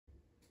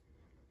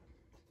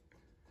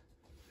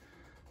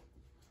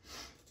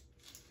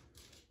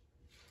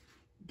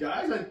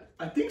Guys,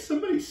 I think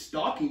somebody's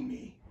stalking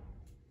me.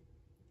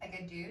 Like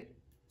a dude?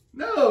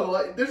 No,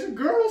 like, there's a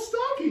girl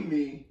stalking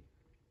me.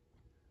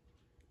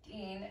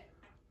 Dean.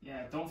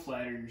 Yeah, don't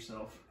flatter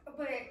yourself.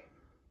 But,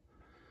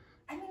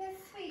 I mean, that's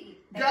sweet.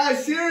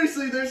 Guys,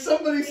 seriously, there's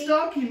somebody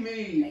stalking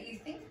me. That you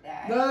think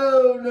that.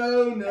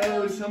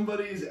 No.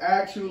 Somebody's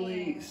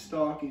actually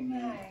stalking me.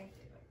 Nice.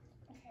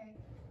 Okay.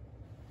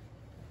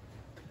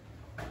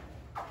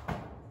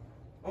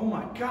 Oh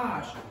my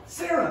gosh.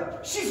 Sarah,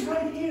 she's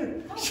right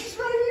here. She's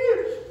right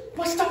here.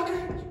 My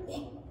stalker.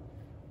 Oh.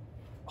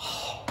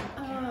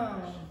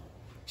 Oh.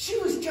 She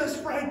was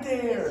just right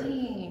there.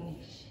 Dean.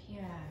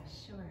 Yeah,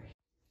 sure.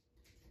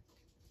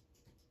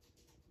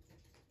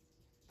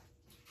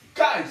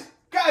 Guys,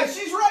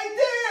 she's right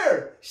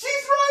there.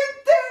 She's right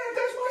there.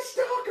 There's my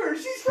stalker.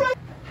 She's right.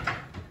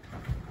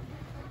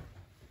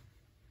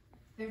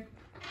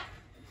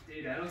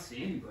 Dude, I don't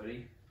see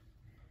anybody.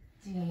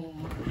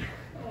 Dean.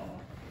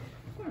 Oh,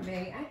 poor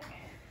baby. I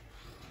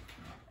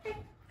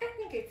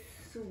think it's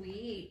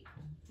sweet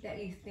that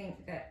you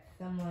think that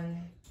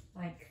someone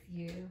likes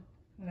you,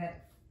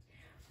 that's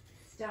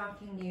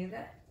stalking you.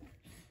 That's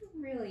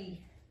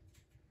very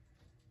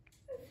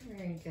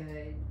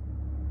good.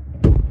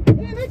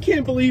 Man, I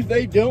can't believe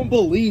they don't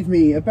believe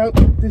me about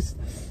this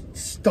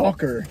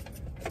stalker.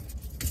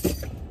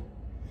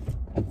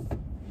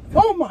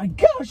 Oh my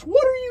gosh,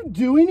 what are you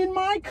doing in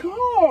my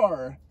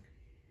car?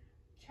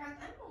 Charles,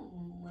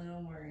 I'm a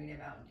little worried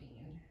about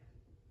Dean.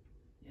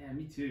 Yeah,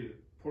 me too.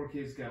 Poor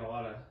kid's got a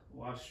lot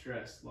of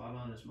stress, a lot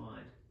on his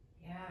mind.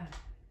 Yeah.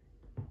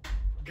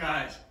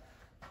 Guys,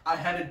 I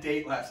had a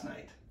date last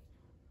night.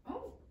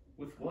 Oh.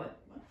 With what?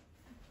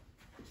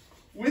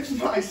 With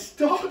my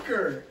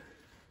stalker.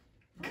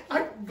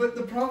 But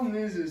the problem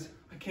is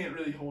I can't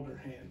really hold her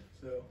hand,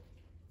 so.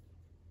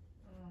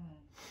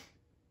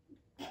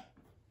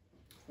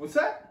 What's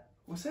that?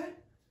 What's that?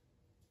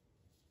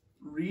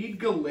 Read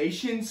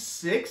Galatians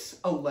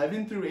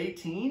 6:11 through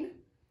 18?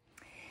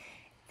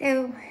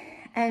 So,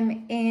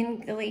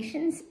 in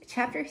Galatians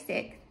chapter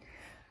 6,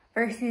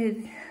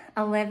 verses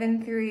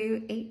 11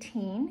 through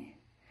 18,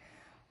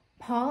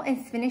 Paul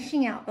is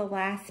finishing out the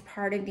last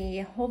part of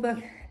the whole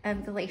book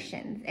of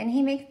Galatians, and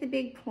he makes the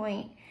big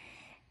point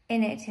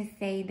in it to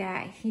say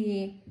that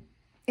he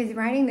is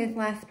writing this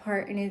last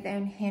part in his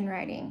own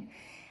handwriting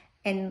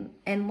and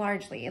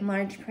largely in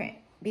large print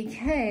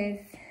because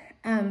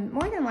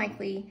more than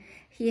likely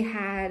he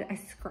had a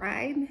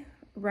scribe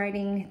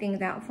writing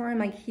things out for him.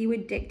 Like, he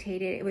would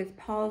dictate it. It was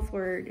Paul's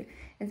word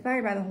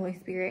inspired by the Holy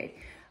Spirit,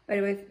 but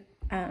it was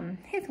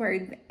his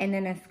words, and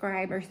then a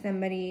scribe or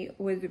somebody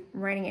was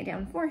writing it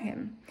down for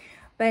him.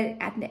 But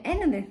at the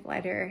end of this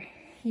letter,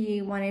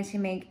 he wanted to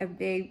make a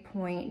big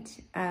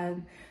point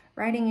of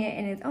writing it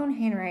in his own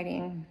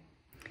handwriting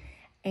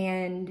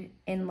and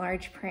in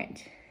large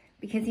print,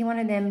 because he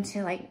wanted them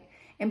to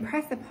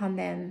impress upon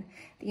them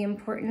the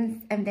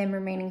importance of them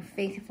remaining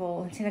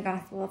faithful to the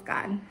gospel of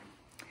God.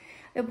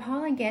 So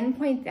Paul again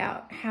points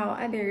out how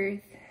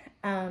other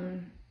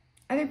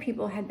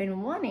people had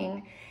been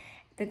wanting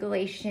the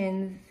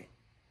Galatians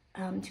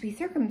to be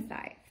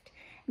circumcised,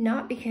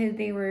 not because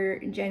they were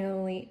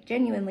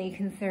genuinely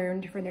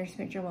concerned for their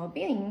spiritual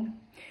well-being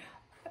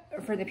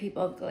for the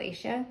people of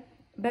Galatia,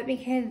 but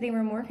because they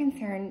were more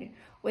concerned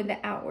with the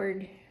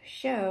outward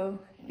show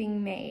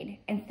being made,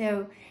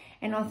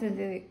 and also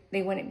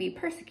they wouldn't be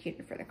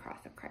persecuted for the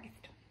cross of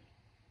Christ.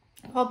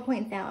 Paul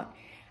points out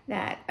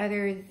that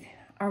others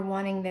are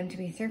wanting them to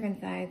be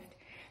circumcised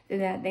so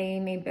that they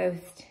may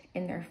boast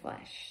in their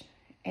flesh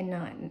and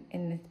not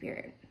in the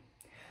spirit.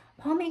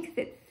 Paul makes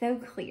it so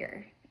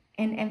clear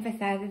and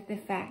emphasizes the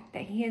fact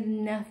that he has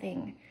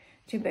nothing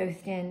to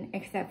boast in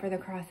except for the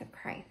cross of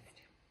Christ.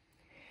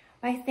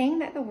 By saying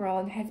that the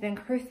world has been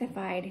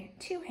crucified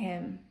to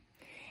him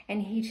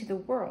and he to the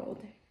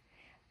world,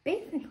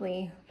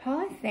 basically,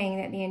 Paul is saying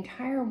that the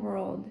entire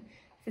world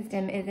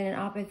system is in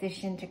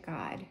opposition to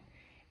God.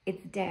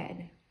 It's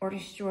dead or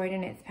destroyed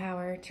in its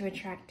power to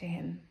attract to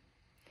him.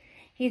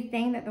 He's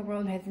saying that the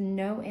world has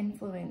no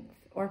influence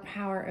or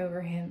power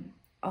over him,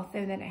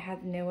 also that it has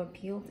no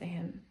appeal to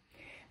him,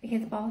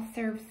 because Paul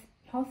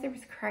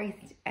serves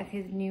Christ as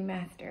his new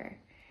master.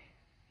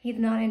 He's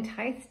not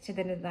enticed to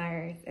the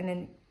desires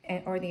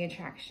or the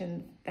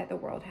attractions that the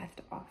world has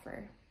to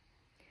offer.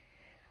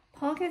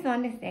 Paul goes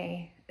on to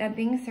say that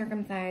being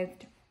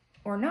circumcised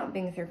or not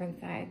being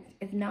circumcised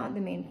is not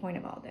the main point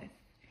of all this.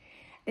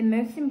 The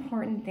most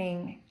important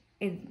thing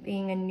is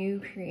being a new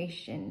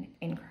creation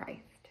in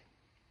Christ.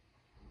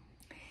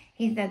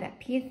 He said that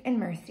peace and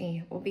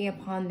mercy will be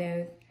upon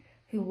those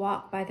who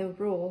walk by the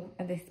rule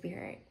of the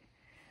Spirit.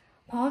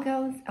 Paul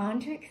goes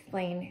on to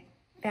explain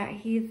that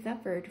he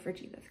suffered for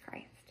Jesus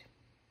Christ.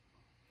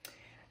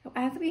 So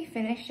as we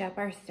finish up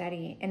our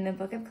study in the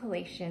book of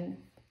Galatians,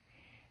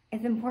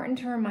 it's important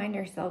to remind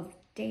ourselves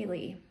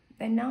daily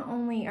that not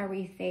only are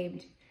we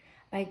saved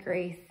by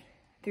grace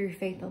through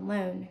faith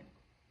alone,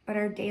 but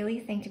our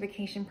daily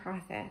sanctification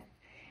process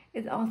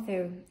is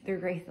also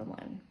through grace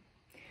alone.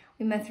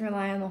 We must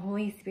rely on the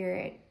Holy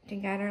Spirit to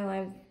guide our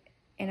lives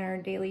and our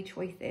daily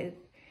choices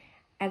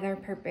as our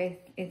purpose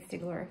is to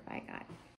glorify God.